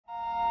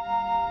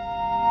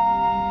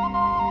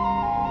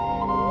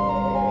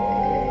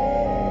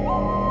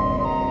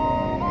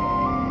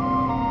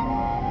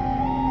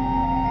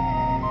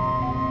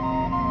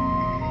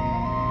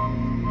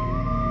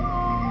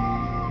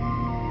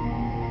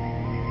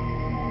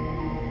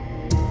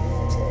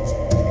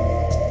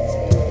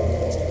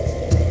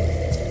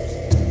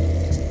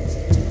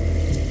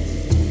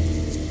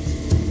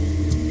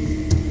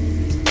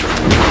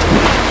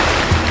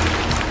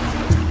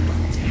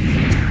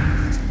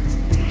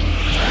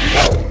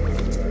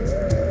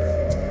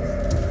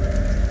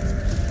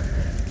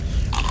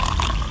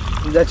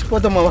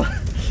చచ్చిపోతా మామ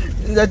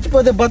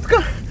చచ్చిపోతే బతుక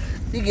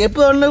నీకు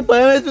ఎప్పుడు నాకు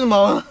భయం అవుతుంది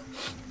మామ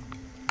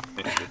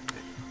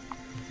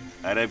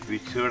అరే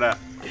పిచ్చోడా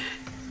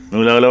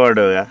నువ్వు లెవెల్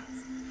పడ్డావుగా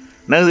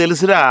నాకు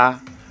తెలుసురా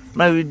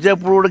నా విద్య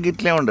అప్పుడు కూడా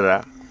గిట్లే ఉండరా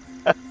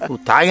నువ్వు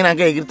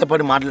తాగినాక ఎగిరితే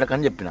పడి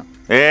మాట్లాడకని చెప్పిన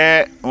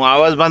నువ్వు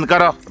ఆవాజ్ బంద్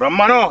కరో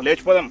రమ్మను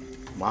లేచిపోదాం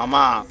మామ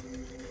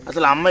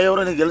అసలు అమ్మాయి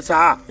ఎవరో నీకు తెలుసా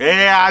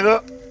ఆగు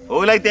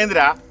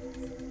ఓలైతేందిరా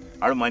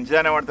వాడు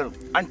మంచిదానే పడతాడు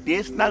అని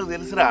టేస్ట్ నాకు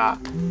తెలుసురా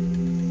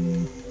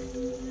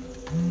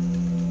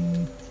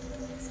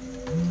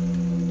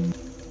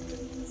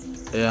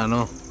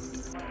అను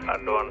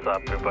అడ్వాన్స్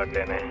హ్యాపీ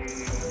బర్త్డేనే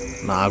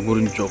నా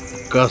గురించి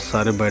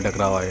ఒక్కసారి బయటకు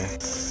రావాయే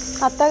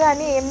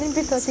అత్తగాని ఏం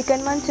తినిపిస్తావు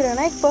చికెన్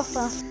మంచూరియనా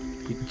ఎక్కువ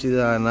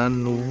పిచ్చిదానా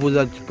నువ్వు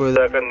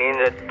చచ్చిపోయేదాకా నేను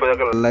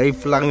చచ్చిపోయాక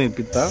లైఫ్ లాగా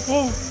తినిపిస్తా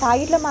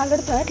తాగిట్లా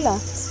మాట్లాడుతున్నావు ఎట్లా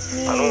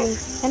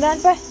ఎంత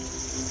అనిపా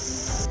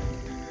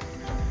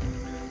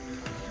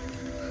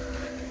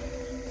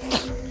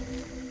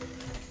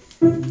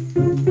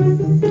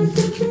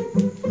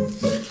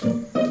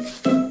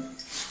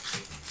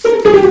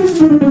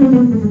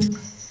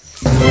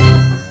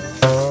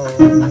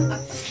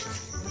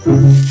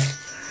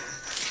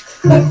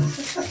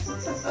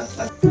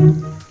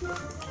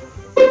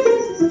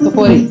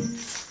పోరి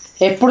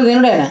ఎప్పుడు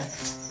తినుడేనా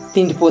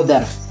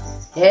తిండిపోద్దాను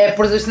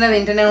ఎప్పుడు చూసినా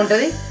తింటూనే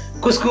ఉంటుంది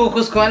కుసుకు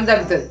కుసుకు అని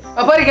తగ్గుతుంది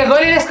పోరిక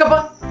గోళీలు వేసుకోపో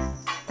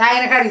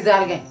తాగిన కాడికి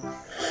జాలిగా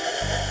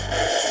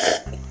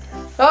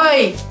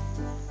ఓయ్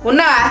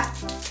ఉన్నావా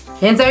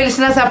ఎంత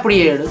పిలిచినా సప్పుడు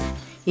చేయడు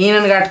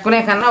ఈయనను కట్టుకునే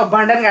కన్నా ఒక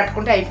బండని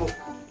కట్టుకుంటే అయిపో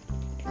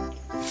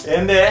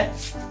ఏందే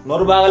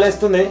నోరు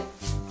బాగాలేస్తుంది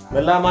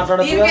మెల్లగా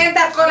మాట్లాడదు దీనికేం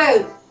తక్కువ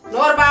లేదు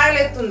నోరు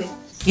బాగాలేస్తుంది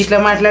ఇట్లా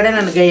మాట్లాడే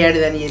నన్ను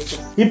గయ్యాడిదని చెప్పి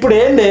ఇప్పుడు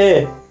ఏంది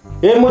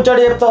ఏం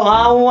ముచ్చాడు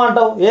చెప్తావు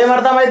అంటావు ఏం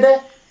అర్థమైతే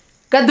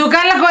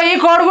దుకాణంలోకి పోయి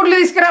కోడిగుడ్లు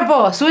తీసుకురాపో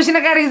చూసిన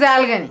కాడికి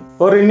చాలు కానీ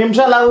ఓ 2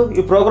 నిమిషాలు ఆగు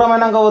ఈ ప్రోగ్రామ్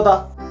అయినాక పోతా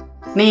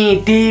నీ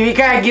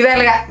టీవీకి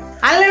అగ్గిదాలుగా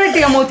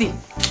అల్లబెట్టిగా మూతి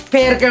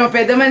పేరుకేమో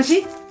పెద్ద మనిషి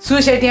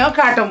చూసేటేమో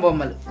కాటం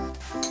బొమ్మలు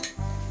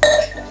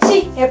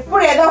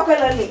ఎప్పుడు ఏదో ఒక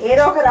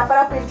ఏదో ఒక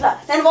రపరప ఇంట్లో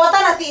నేను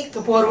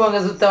పోతాను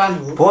పూర్వంగా చూస్తావా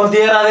నువ్వు ఫోన్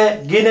తీయరాదే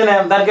గీనే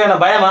దానికి ఏమైనా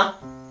భయమా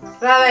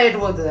రాదా ఎటు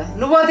పోతుందా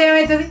నువ్వు పోతే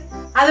ఏమవుతుంది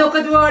అది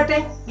ఒక్కటి పోవట్టే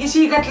ఈ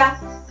చీకట్లా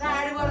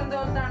గాడి వరం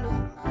తోలుతాడు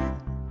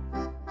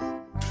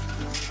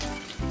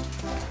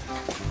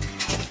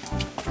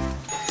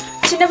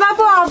చిన్న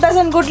బాబు 1/2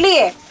 డజన్ గుడ్లు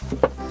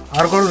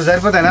 6 కొడుకులు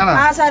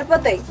సరిపోతాయి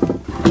సరిపోతాయి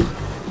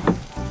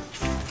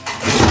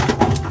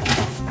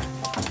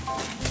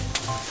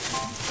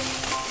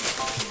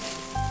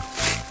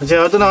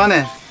చదువుతున్నావానే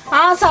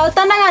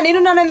చదువుతానా నేను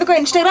నన్ను ఎందుకో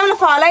ఇన్స్టాగ్రామ్ లో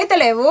ఫాలో అయితే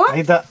లేవు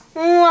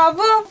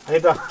అవ్వు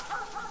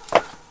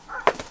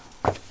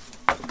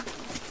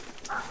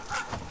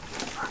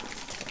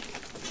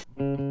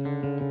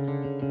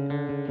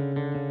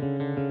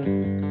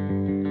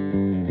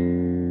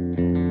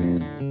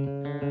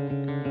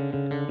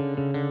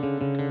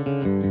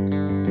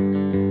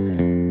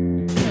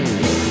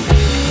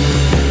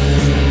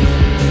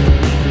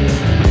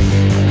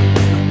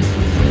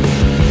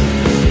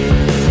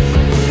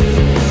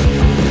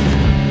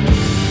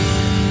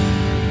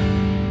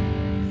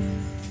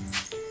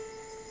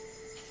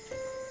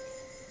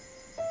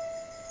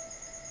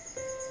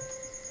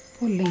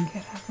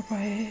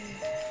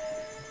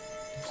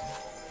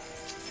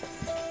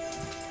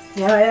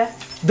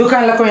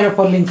దుకాణంలోకి పోయిన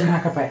పొల్లు ఇంకా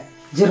రాకపోయా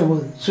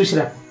జరగబోదు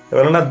చూసిరా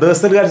ఎవరన్నా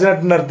దోస్తులు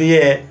కలిసినట్టున్నారు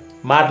తీయే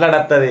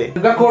మాట్లాడత్తది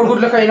ఇంకా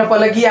కోడిగుడ్లకు అయిన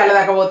పొలకి అలా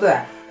దాకా పోతుందా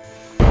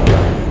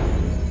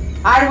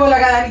ఆడిపోలే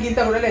కదా అని ఇంత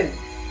కూడా లేదు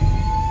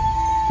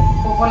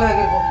పొల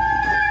దగ్గర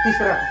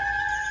తీసుకురా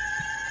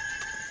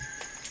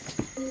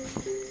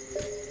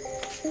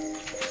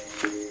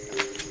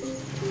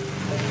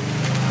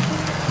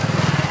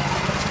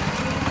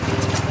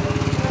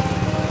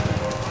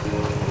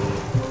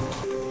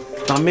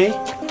మమ్మీ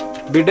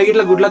బిడ్డకి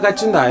ఇట్లా గుడ్లకు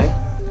వచ్చిందా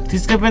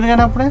తీసుకెళ్ళిపోయింది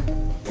కానీ అప్పుడే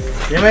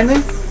ఏమైంది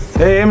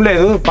ఏం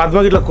లేదు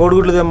పద్మకి ఇట్లా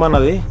కోడిగుడ్లు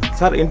తెమ్మన్నది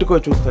సార్ ఇంటికి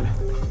వచ్చి చూస్తాను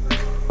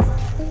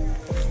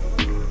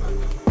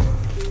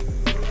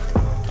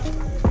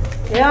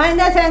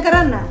ఏమైందా శంకర్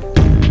అన్న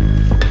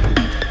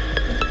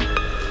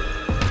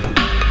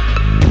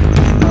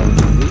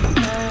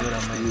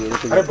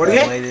అరే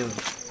పొడిగే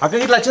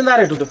అక్కడికి ఇట్లా వచ్చిందా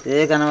రేటు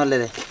ఏ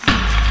కనవలేదే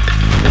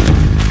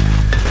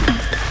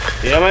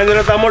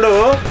ఏమైంది తమ్ముడు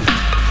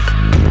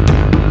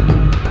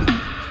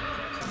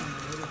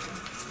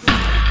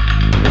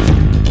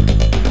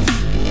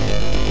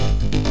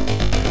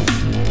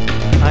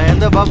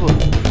ఎంత బాబు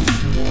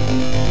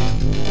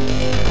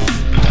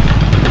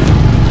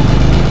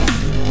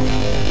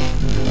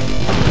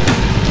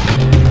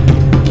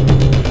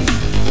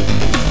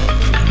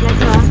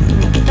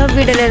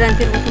వీడియో లేదని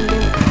తిరుగుతుంది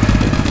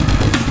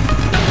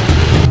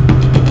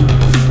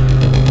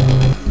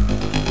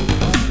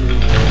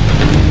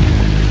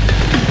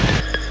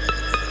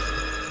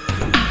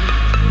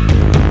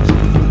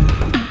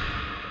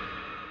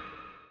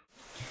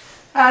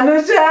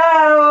అనుష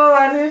ఓ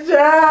అనుష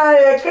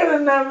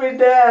ఎక్కడున్నా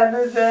బిడ్డ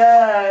అనుష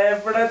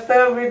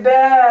ఎప్పుడొస్తావు బిడ్డ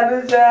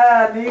అనుష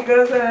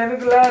నీకోసం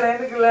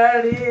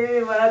వెనుకలాడి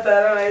మా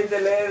తరం అయితే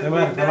లేదు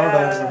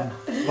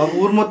బాబు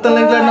ఊరు మొత్తం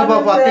లెంకలాడినా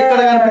బాబు అక్క ఎక్కడ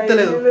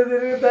కనిపించలేదు.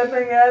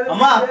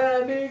 అమ్మా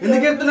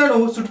ఎందుకు చెప్తున్నాను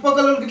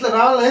చుట్టుపక్కల వాళ్ళకి ఇట్లా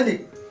రావాలేంది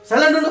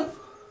సైలెంట్ ఉండు.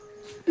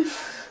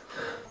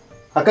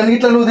 అక్కడికి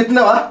ఇట్లా నువ్వు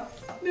తిట్టినావా?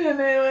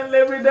 నేనేమన్నా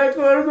బిడ్డ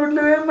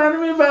కోరుకుంటూ ఏమని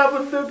మీ బాబు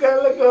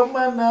దుకాణంలోకి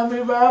అమ్మన్నా మీ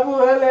బాబు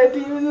అలా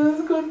టీవీ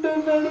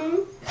చూసుకుంటున్నాడు.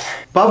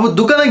 బాబు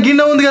దుకాణం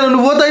గిన్నె ఉంది కదా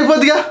నువ్వు పోతే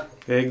అయిపోద్దిగా.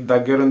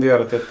 దగ్గరుంది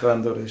కదా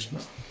తెత్తంతో వేసిన.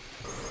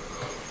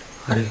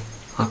 అరే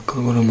అక్క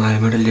కూడా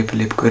మాయమేడలు చెప్పి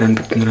లేపుకోరు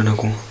అనిపిస్తుందిరా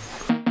నాకు.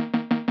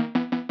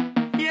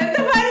 ఎంత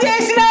పని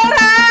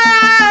చేసినావురా?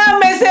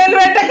 మెసేజ్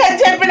పెట్టకని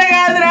చెప్పిన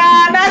కాదురా,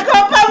 నా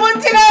కొప్ప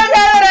ముంచినావు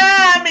కాదురా,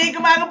 మీకు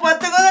మాకు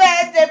పొత్తు కుదరా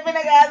చెప్పిన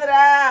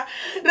కాదురా,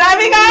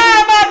 రవిగా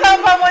మా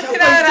కొప్ప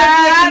ముంచినావురా.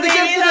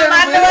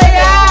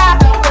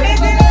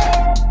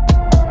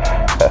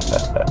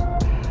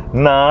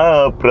 నా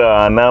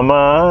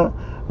ప్రాణమా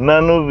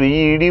నన్ను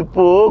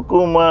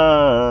వీడిపోకుమా,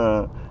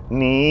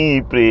 నీ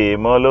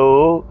ప్రేమలో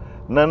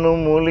నన్ను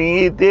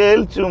ములిగి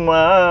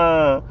తేల్చుమా,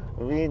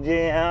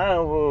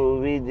 విజయావో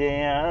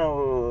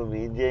విజయావో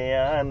విజయ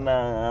నా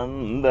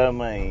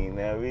అందమైన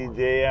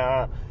విజయ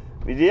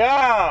విజయ.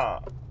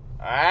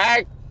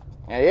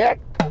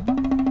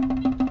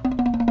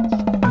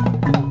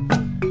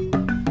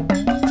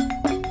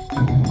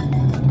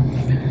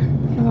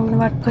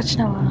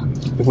 పట్టుకొచ్చినావా?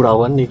 ఇప్పుడు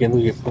అవన్నీ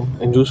నీకెందుకు చెప్పు,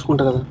 నేను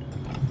చూసుకుంటా కదా.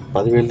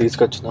 10,000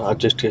 తీసుకొచ్చిన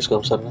అడ్జస్ట్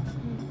చేసుకోం సార్.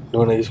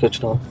 నువ్వు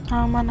తీసుకొచ్చినావా?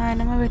 మా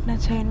నాయనమ్మ పెట్టిన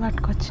చైన్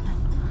పట్టుకొచ్చిన.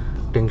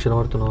 టెన్షన్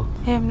పడుతున్నావు?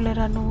 ఏం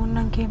లేరా, నువ్వు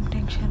నాకేం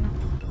టెన్షన్.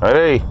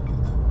 అరే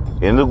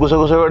ఎందుకు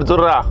గుసగుస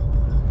పెడుతుర్రా?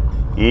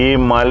 ఈ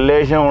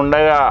మల్లేశం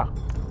ఉండగా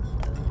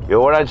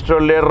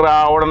ఎవడచ్చటోళ్ళు లేరురా.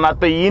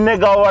 ఆవిడనత్త ఈయనే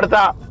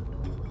కావడతా.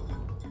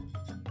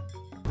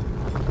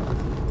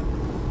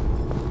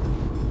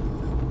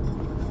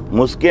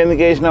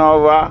 ముసుకెందుకు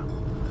వేసినావా?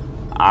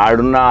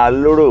 ఆడు నా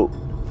అల్లుడు,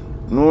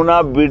 నువ్వు నా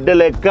బిడ్డ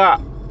లెక్క.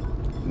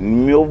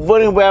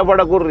 ఎవ్వరికి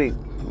భయపడకుర్రి,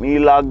 మీ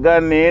లగ్గా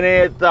నేనే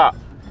ఎత్తా.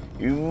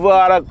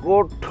 ఇవ్వరకు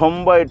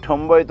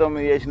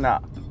 99 చేసిన,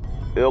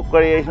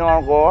 ఒక్కడు చేసినావు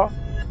అనుకో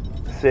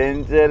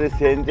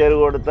సెంచరీ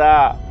కొడతా.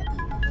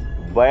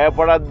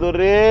 భయపడద్దు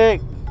రే.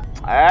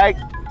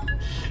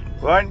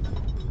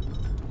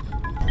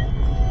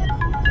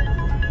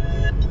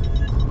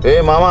 ఏ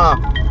మామా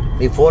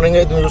నీ ఫోన్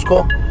ఇంకైతే చూసుకో.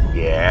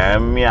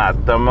 ఏం మీ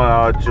అత్తమ్మ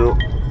కావచ్చు,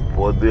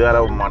 పొద్దుగాల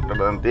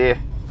మాట్లాడంతే.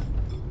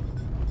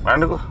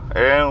 పండుకో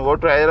ఏం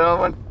కొట్టు,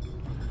 5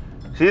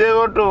 సీదే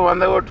కొట్టు,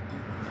 100 కొట్టు.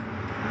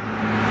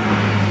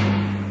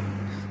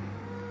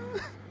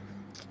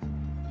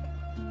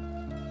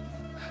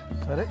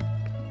 సరే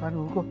కానీ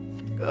ఊరుకో.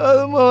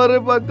 కాదు మారే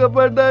పక్క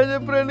పడ్డా అని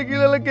చెప్పి 2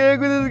 కిలోల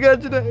కేకు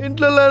తీసుకొచ్చిన.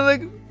 ఇంట్లో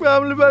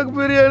ఫ్యామిలీ ప్యాక్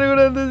బిర్యానీ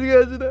కూడా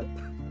తీసుకొచ్చిన.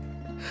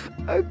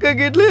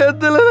 అక్కకి ఇట్లా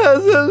ఎత్తలేదు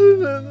అసలు.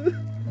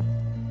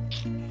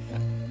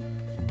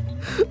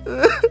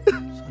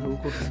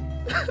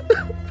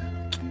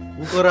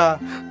 ఊకోరా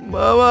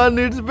మామా,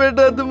 నిడిచి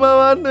పెట్టద్దు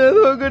మామా,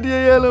 ఏదో ఒకటి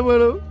చేయాలి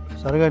మనం.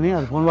 సరే కానీ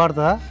అది ఫోన్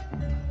వాడుతుందా?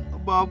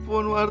 బాబు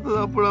ఫోన్ వాడుతుంది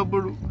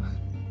అప్పుడప్పుడు.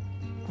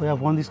 పోయి ఆ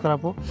ఫోన్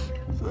తీసుకురాపో.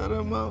 సరే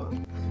మామా.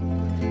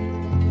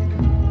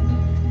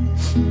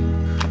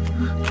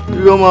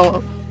 ఇగో మామా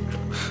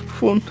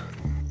ఫోన్.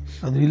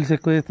 అది రీల్స్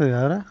ఎక్కువ చేస్తుంది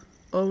కదరా?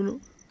 అవును.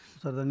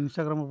 సరే దాన్ని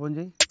ఇన్స్టాగ్రామ్ ఓపెన్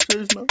చేయి.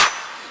 చేసిన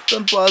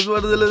తను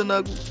పాస్వర్డ్ తెలియదు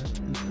నాకు.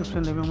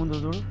 డిస్క్రిప్షన్ ఏమేముందో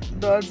చూడు.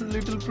 Dots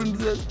little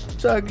princess,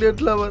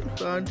 chocolate lover,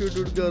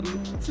 కాంట్యూటెడ్ girl,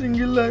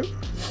 single life,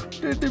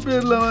 teddy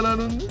పేర్ లవర్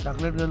అని ఉంది.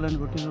 చాక్లెట్ గర్ల్ అని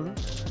కొట్టి చూడు.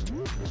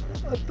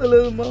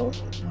 అత్తలేదు మా.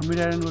 మమ్మీ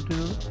డాడీ అని కొట్టి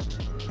చూడు.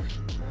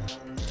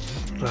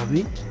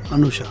 రవి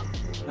అనుష,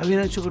 రవి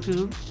అనుష కొట్టి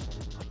చూడు.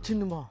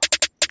 వచ్చింది మా.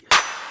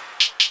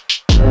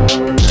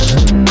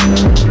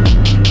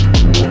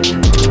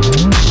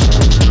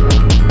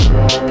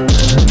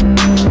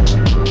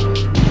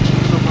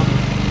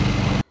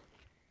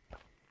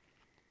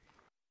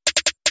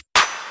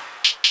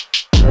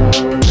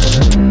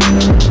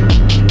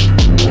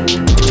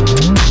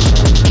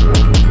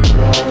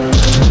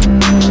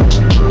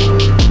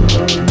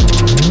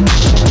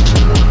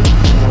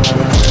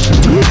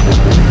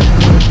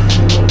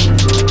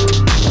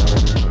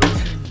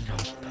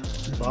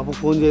 బాబు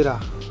ఫోన్ చేయరా.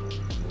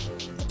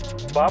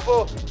 బాబు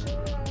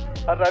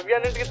ఆ రవి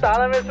అన్నింటికి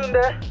తాళం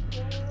వేస్తుండే.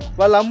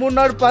 వాళ్ళ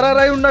అమ్మున్నాడు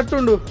పరారై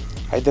ఉన్నట్టుండు.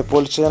 అయితే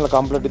పోలీస్ స్టేషన్లో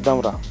కంప్లైంట్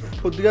ఇద్దాంరా.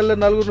 పొద్దుగాల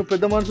 4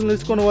 పెద్ద మనుషులు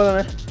తీసుకొని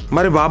పోదామే.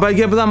 మరి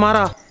బాబాయ్కి చెప్దాం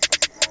మారా.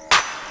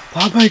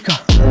 బాబాయ్కా?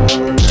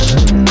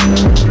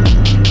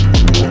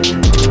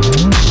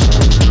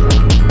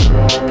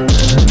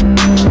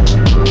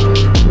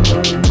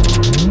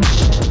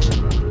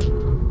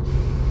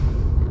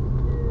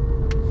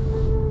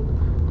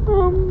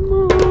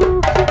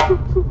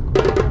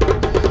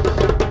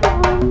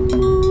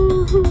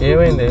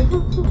 ఏమైంది?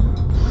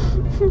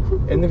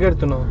 ఎందుకు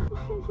ఎడుతున్నావు?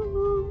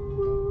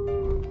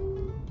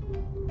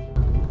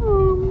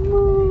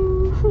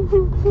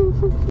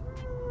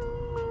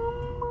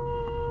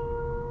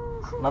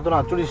 నాతో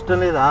నచ్చుడు ఇష్టం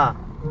లేదా?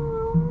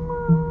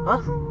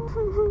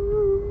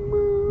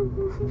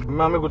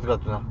 మమ్మీ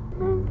గుర్తుకొచ్చునా?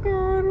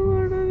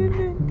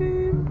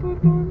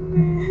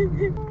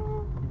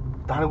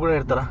 దానికి కూడా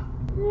ఎడతారా?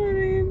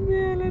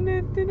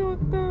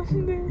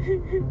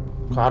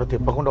 కారు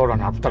తిప్పకుండా వాడు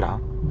నడుపుతాడా?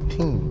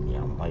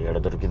 అమ్మాయి ఎడ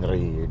దొరికిందిరా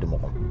ఈ ఏడు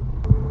ముఖం.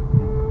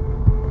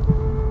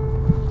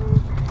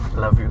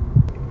 Love you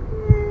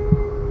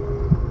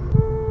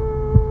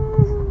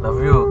love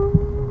you.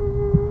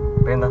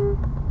 పోయిందా?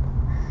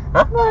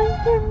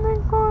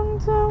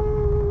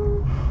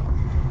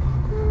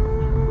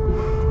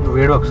 నువ్వు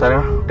వేడు ఒకసారి,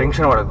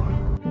 టెన్షన్ పడకు.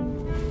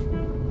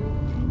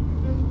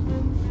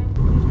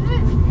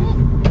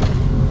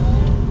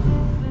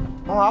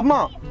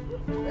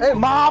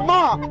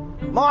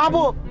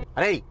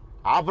 అరే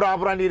ఆపురా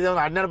ఆపురా నీ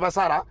అన్నర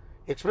బస్సారా?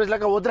 ఎక్స్ప్రెస్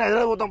లెక్క పోతున్నా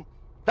హైదరాబాద్ పోతాం.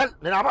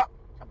 నేను ఆపా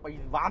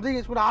వాంతి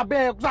చేసుకుని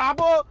ఆపే ఒకసారి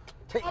ఆపు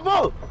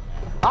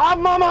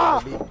ఆపు మామా.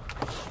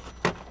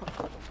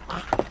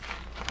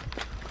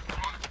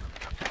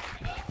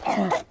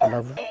 I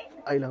love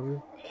you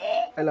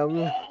I love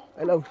you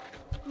I love.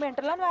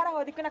 మెంటలో వేరే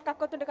వదికి నాకు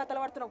కక్కొత్తుంటే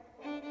కథలు పడుతున్నావు.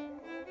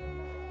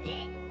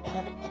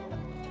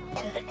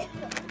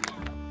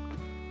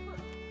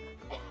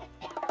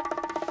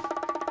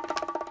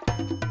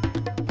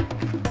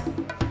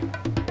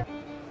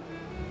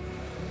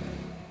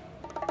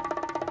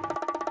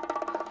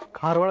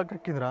 కారు వాడకి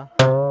ఎక్కిందిరా.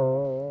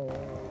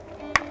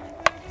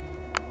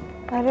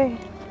 అరే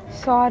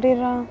సారీ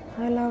రా,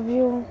 I love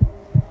you.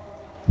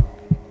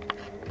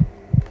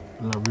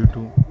 Love you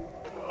two.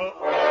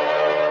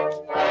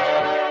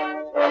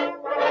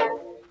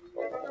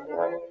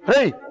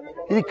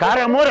 ఇది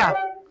కారు అమ్మోరా?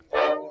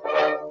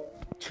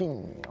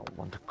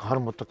 అంత కారు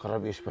మొత్తం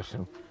ఖరాబ్ చేసి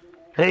పర్సన్.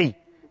 రేయ్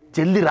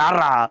జల్ది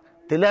రారా,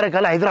 తెల్లారే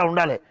కాలి హైదరాబాద్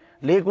ఉండాలి,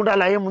 లేకుండా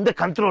అలా అయ్యే ముందే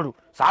కంతులోడు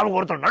సాగు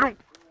కొడుతున్నాడు.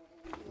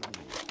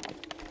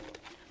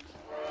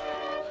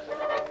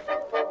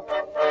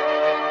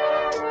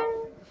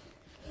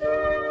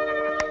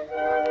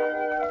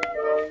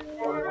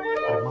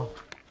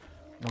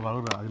 నువ్వు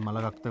అడుగురా, అది మళ్ళీ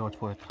కక్కుతాయి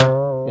వచ్చిపోయేది.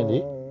 ఏంది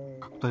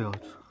కక్కుతాయి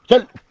కావచ్చు.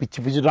 చల్ పిచ్చి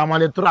పిచ్చి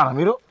డ్రామాలు ఎత్తురా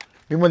మీరు.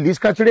 మిమ్మల్ని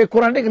తీసుకొచ్చుడు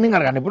ఎక్కువ అంటే నేను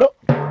అడగాను ఇప్పుడు.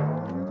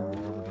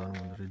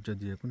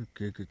 ఇజ్జత్ చేయకుండా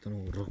కేక్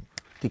ఇస్తాను.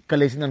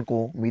 తిక్కలేసింది అనుకో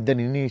మీ ఇద్దరు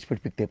నిన్ను వేసి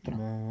పెట్టి పిక్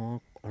తెప్పుతున్నా.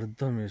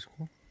 అర్థం చేసుకో.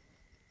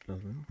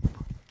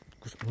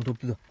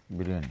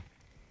 బిర్యానీ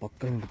పక్క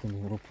ఇంకుతుంది.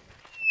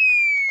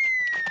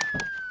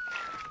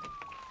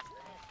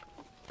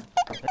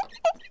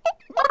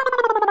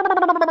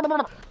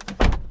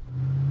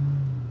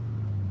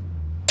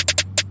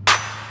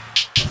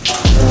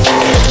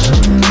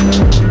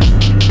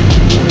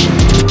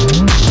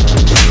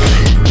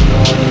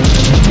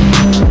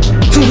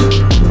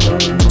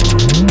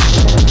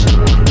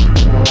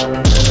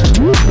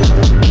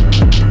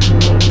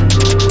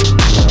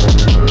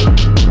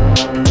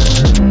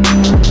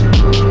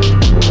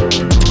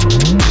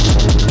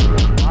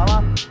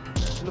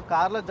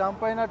 కార్లో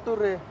జంప్ అయినట్టు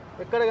రే,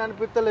 ఎక్కడ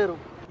కనిపిస్తలేరు.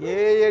 ఏ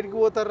ఏడికి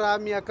పోతారా?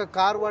 మీ అక్క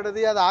కారు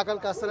పడది, అది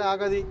ఆకలికి అసలే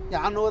ఆగది.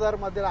 యానోదారు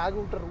మధ్యలో ఆగి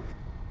ఉంటారు.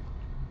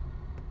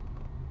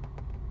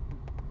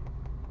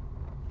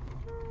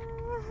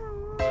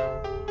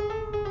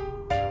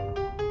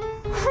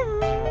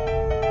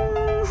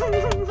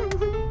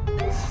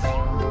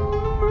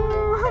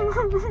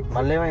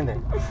 మళ్ళీ ఏమైంది?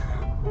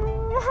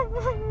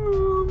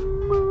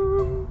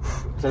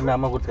 సరే మీ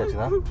అమ్మ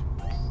గుర్తుకొచ్చిందా?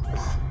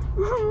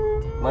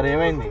 మరి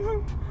ఏమైంది?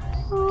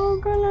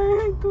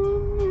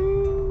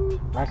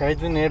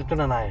 నాకైతే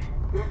నేర్తున్నా నాయ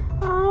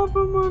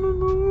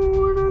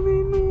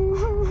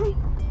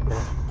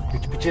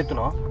పిచ్చి పిచ్చి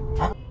ఎత్తున్నావు.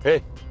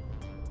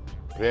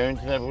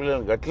 ప్రేమించిన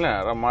పిల్లలు గట్లనే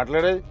రా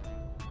మాట్లాడేది.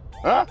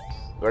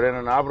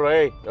 గడైనా నాపు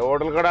రాయ్,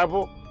 హోటల్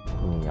కడాపు.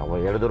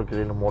 ఎడ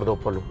దొరికి మూడు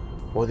దొప్పలు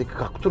ఓదికి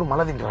కక్కుతులు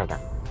మళ్ళా తింటారట.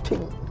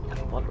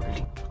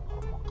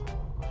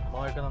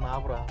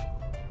 నాపురా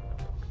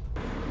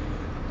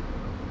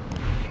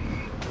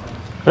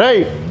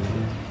రేయ్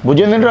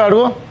భుజం తింటారు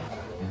అడుగు.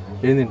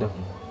 ఏం తింటావు?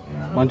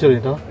 మంచూరియా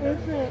తింటావు?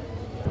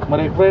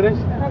 మరి ఎగ్ ఫ్రైడ్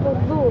రైస్?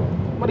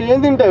 మరి ఏం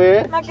తింటావే?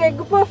 నాకు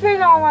ఎగ్ పఫే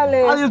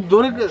కావాలి. అది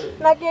దొరకదు.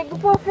 నాకు ఎగ్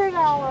పఫే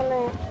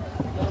కావాలి.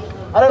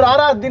 అరే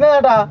రారా,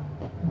 తినేదట.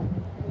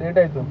 లేట్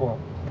అవుతుంది పో.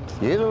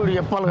 ఏదో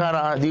చెప్పాలి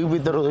కారా,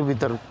 దిగుపిస్తారు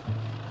దిగుపిస్తారు.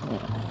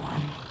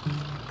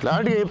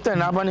 క్లారిటీగా చెప్తాను,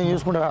 నా పని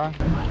చూసుకుంటా.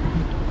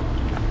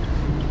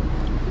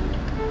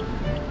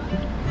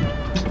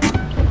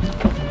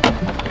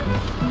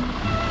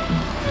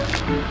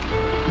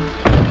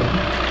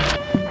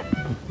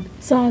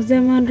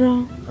 సాసేమనరా?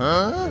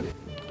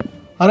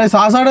 అరే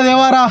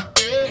సాసాడదేవారా?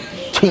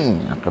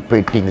 అక్కడ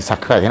పెట్టింది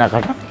చక్కగా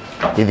తినకట.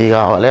 ఇది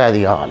కావాలి అది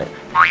కావాలి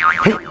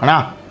అన్నా.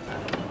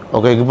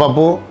 ఒక ఎగ్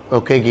పప్పు,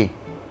 ఒక కేకి.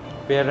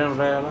 పేరేం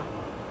రాయాలా?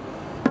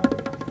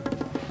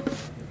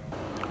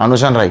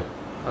 అనుషన్ రాయ్.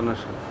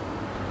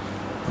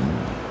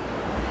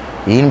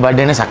 ఈయన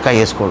బర్త్డేనే చక్కగా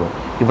చేసుకోడు.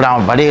 ఇప్పుడు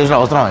ఆమె బర్త్డే చేసిన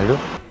అవసరం వీడు.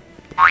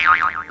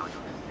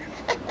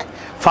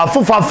 ఫఫ్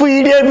ఫఫ్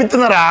ఈడి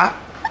అయిపోతున్నారా?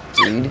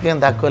 వీడికేం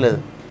తక్కువ లేదు.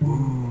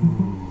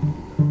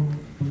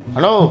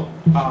 హలో,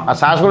 ఆ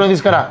సాస్ కూడా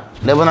తీసుకురా,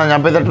 లేకపోతే నన్ను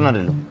చంపేటట్టున్నారు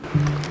వీళ్ళు.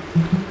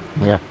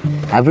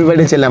 హ్యాపీ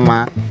బర్త్డే చెల్లమ్మా.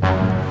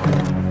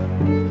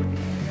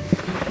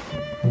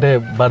 అంటే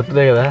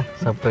బర్త్డే కదా,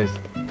 సర్ప్రైజ్.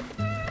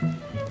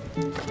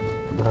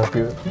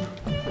 హ్యాపీ.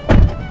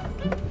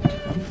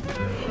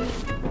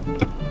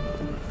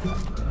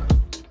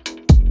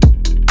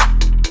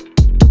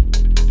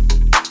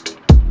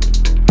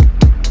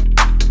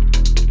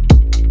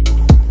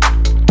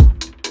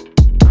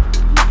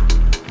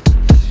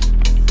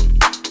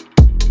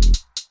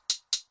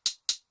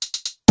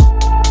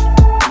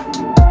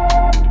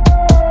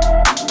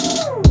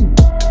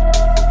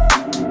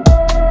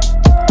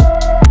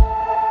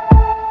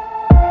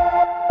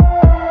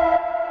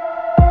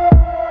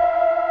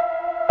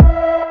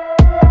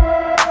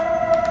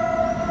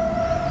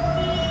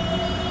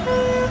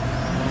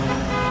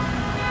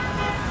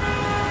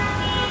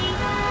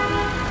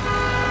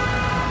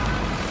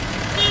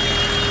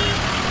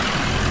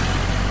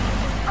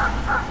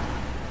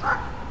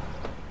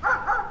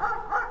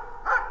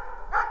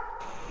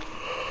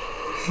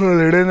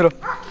 లేట్ అయిందిరా.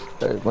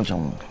 కొంచెం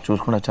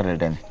చూసుకుని వచ్చారు,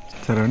 లేట్ అయింది.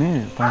 సరే అని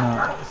పైన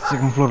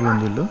సెకండ్ ఫ్లోర్లో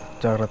ఉంది ఇల్లు,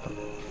 జాగ్రత్త.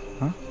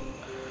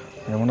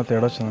 ఏమన్నా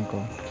తేడా వచ్చిందనుకో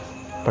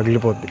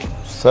పగిలిపోద్ది.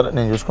 సరే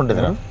నేను చూసుకుంటే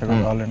ఎక్కడ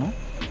కాలేనా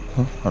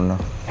అన్నా?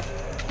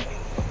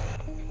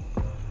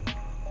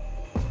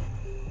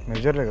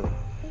 మేజర్లే కదా,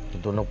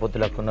 దున్నపోతు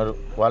లెక్కున్నారు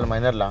వాళ్ళు,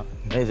 మైనర్లా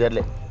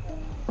మేజర్లే.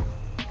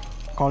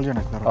 కాల్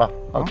చేయండి.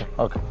 ఓకే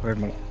ఓకే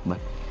రైట్ మళ్ళీ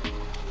బాయ్.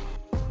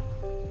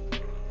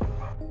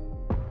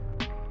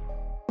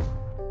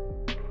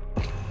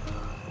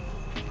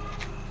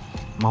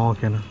 మా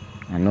ఓకేనా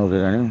అన్న ఓకే,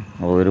 కానీ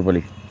ఒక 1000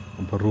 రూపాయలు.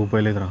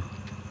 రూపాయలు లేదురా,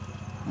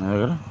 నా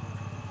దగ్గర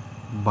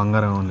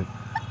బంగారం ఉంది.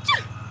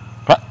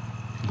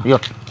 అయ్యో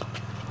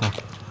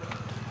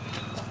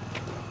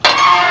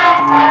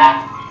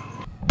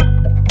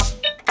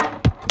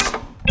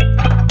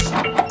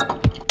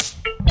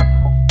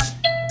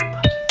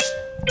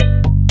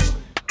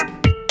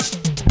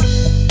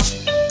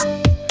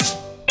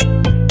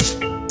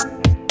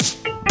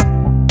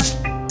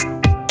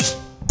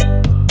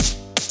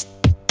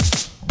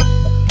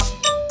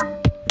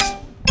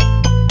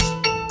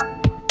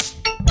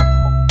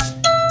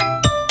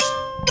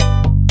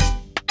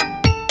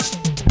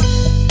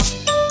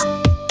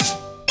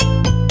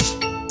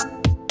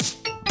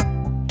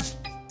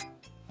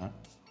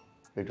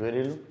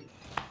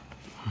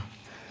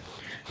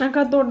నాకు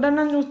ఆ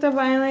దొడ్డన్నని చూస్తే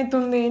భయం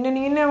అవుతుంది. నేను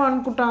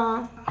నేనేమనుకుంటా.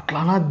 అట్లా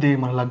అనద్ది,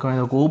 మన లగ్గం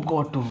ఒక ఊపు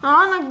కొట్టు.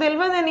 నాకు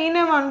తెలియదు,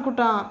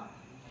 నేనేమనుకుంటా.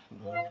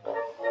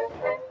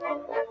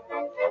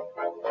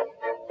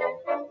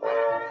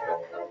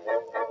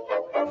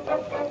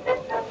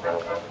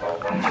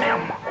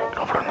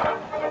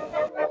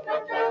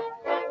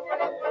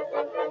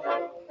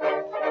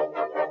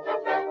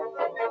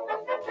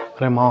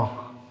 అరే మా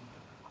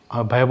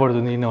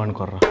భయపడుతుంది,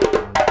 నేనేమనుకోర్రా.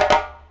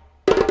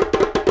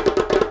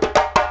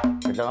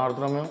 ఎట్లా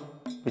ఆడుతున్నాం మేము?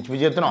 పిచ్చి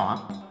పిచ్చి చెప్తున్నావా?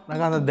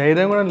 నాకు అంత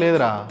ధైర్యం కూడా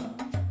లేదురా.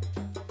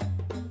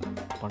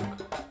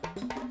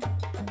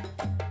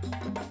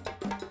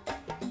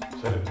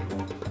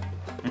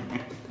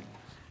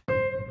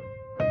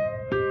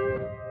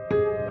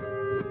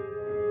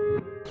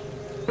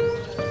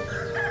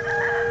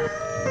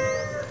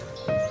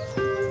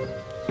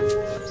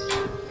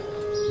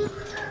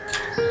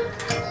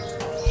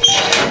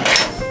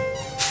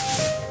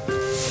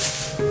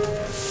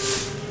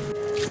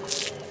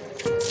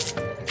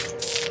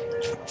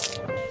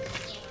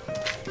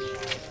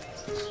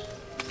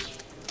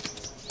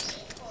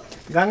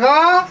 గంగా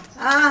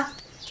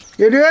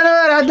ఎటువైనా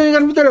రాత్రి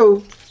కనిపిస్తాడు.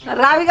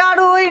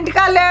 రవిగాడు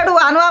ఇంటికాడ లేడు,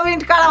 అనుభవం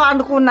ఇంటికాడ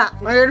వండుకున్నా.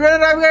 మరి ఎటువైనా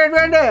రవిగాడు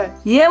ఎటువైండే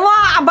ఏమో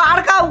ఆ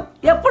బాడకావు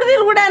ఎప్పుడు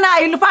తిరుగుడైనా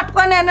ఇల్లు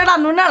పట్టుకొని ఎన్నడా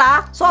ఉన్నాడా,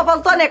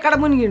 సోపలతో ఎక్కడ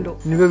మునిగిండు.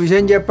 నీకు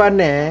విషయం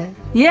చెప్పానే.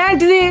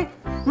 ఏంటిది?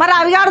 మరి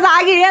రవిగాడు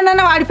తాగి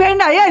ఏందన్నా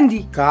వాడిపోయిండా ఏంది?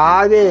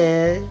 కాదే,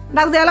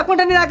 నాకు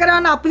తెలకుండా నీ దగ్గర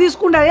ఏమన్నా అప్పు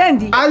తీసుకుంటా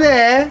ఏంది? అదే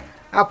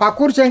ఆ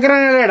పక్కూరు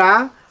శంకరన్న లేడా,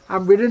 ఆ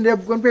బిడ్డని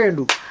చెప్పుకొని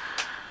పోయిండు.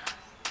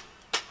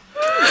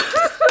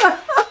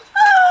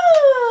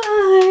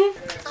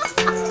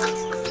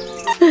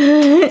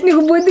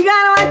 నీకు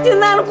బుద్ధిగానం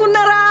వచ్చింది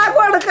అనుకున్నారా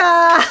కొడుక?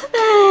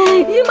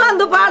 ఈ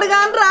మందు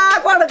పాడగాని రా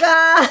కొడుక,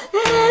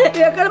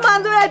 ఎక్కడ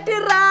మందు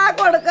పెట్టిర్రా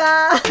కొడుక,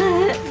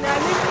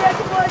 నన్ను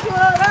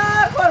పెట్టిపోరా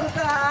కొడుక.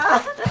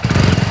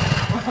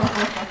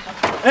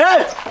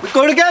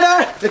 కొడుకేనా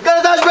ఎక్కడ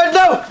దాచి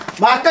పెట్టావు?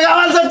 మా అక్క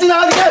కావాల్సి వచ్చింది.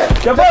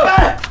 చెప్పు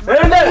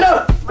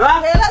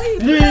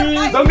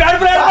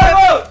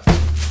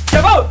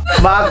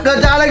మా అక్క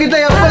చాలా గిట్ల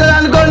చెప్పలేదు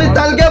అనుకోని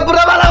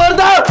తలకెప్పుడా బల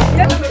పడతావు.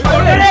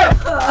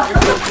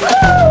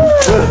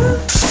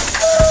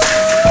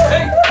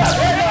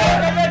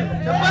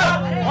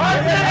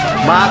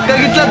 మా అక్క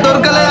గిట్ల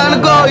దొరకలేదు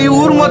అనుకో, ఈ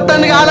ఊరు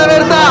మొత్తానికి ఆడ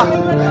పెడతా.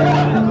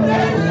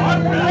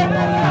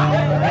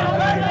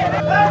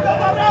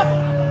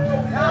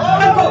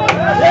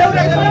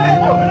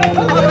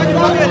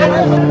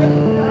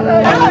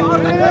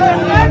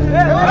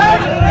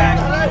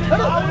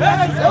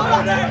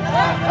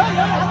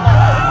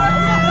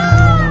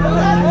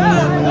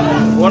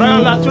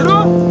 కూరగాయలు నచ్చుడు,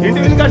 ఇంటి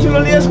విని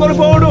ఖర్చులు చేసుకొని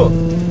పోవుడు,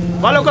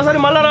 వాళ్ళు ఒక్కసారి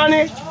మళ్ళా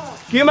రాని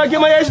కీమా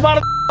కీమా చేసి పాడ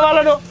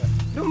వాళ్ళను.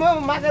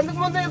 మాకెందుకు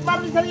ముందు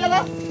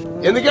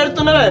ఎందుకు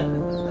ఎడుతున్నావే?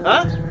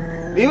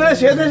 మేమే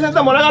చేసేసినంత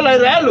మొలగాళ్ళు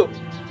 5 రేళ్ళు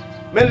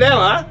మేము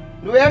లేవా?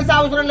 నువ్వు ఏడ్చే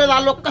అవసరం లేదు,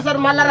 వాళ్ళు ఒక్కసారి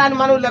మళ్ళా రాని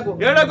మనవులకు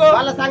ఏడకు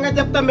వాళ్ళ సంగతి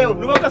చెప్తాం మేము.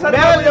 నువ్వు ఒక్కసారి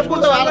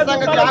చెప్పుకుంటావు వాళ్ళ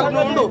సంగతి.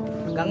 ఉండు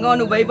గంగవ్వ,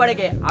 నువ్వు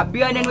భయపడకే.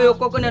 అబ్బిగా నేను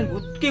ఒక్కొక్క నేను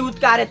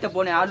ఉతికి ఆరేస్తా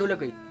పోనీ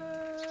ఆలులకి.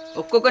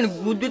 ఒక్కొక్కని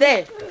గుద్దుతే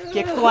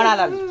ఎక్కువ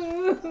అనాలి.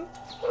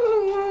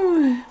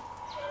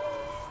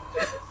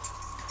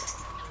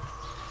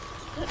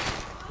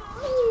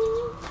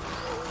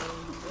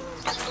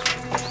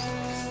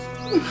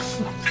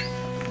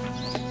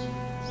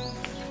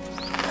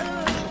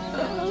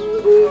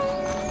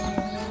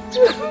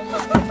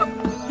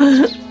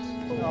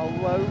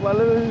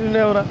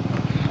 ఎవరా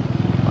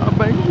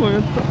అబ్బాయికి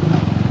పోయేస్తా.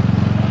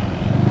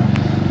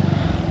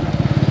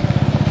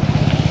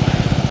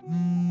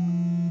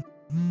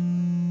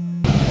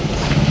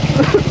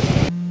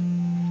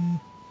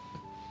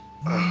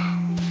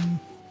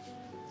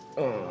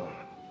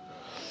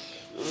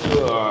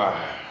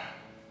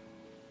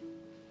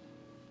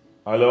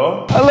 హలో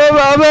హలో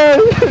బాబాయ్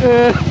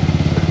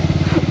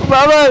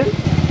బాబాయ్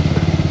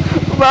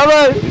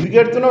బాబాయ్ ఎందుకు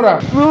ఎడుతున్నావురా?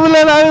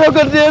 నువ్వులే నా మీద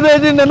ఒకటి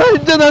చేసేసింది, నా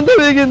ఇచ్చేది అంతా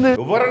వీగింది.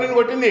 ఎవరా నేను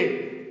కొట్టింది?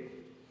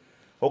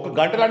 ఒక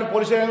గంటలాంటి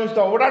పోలీస్ స్టేషన్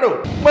చూస్తా ఓడాడు.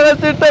 మన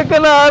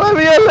చిట్టక్కన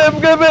రవి గారు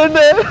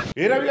లేపుకపోయింది.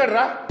 ఏ రవి గారు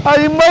రా?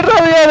 అది ఇమ్మడి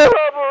రవి గారు.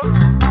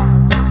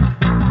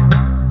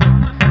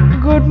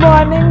 గుడ్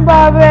మార్నింగ్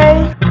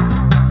బాబాయ్.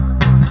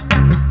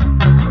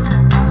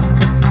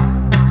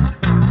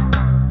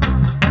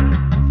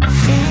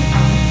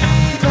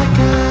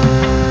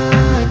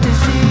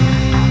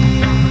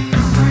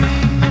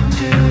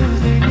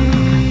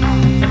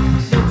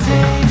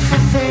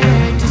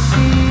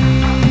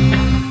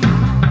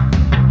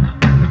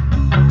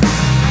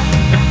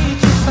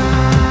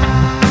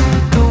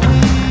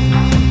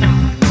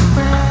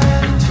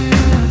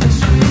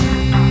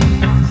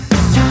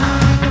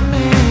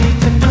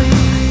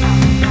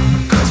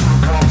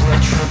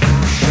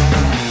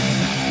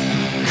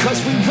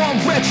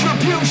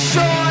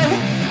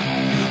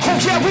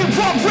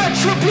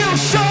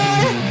 Retribution!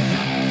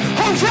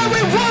 Oh yeah,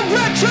 we want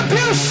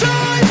retribution!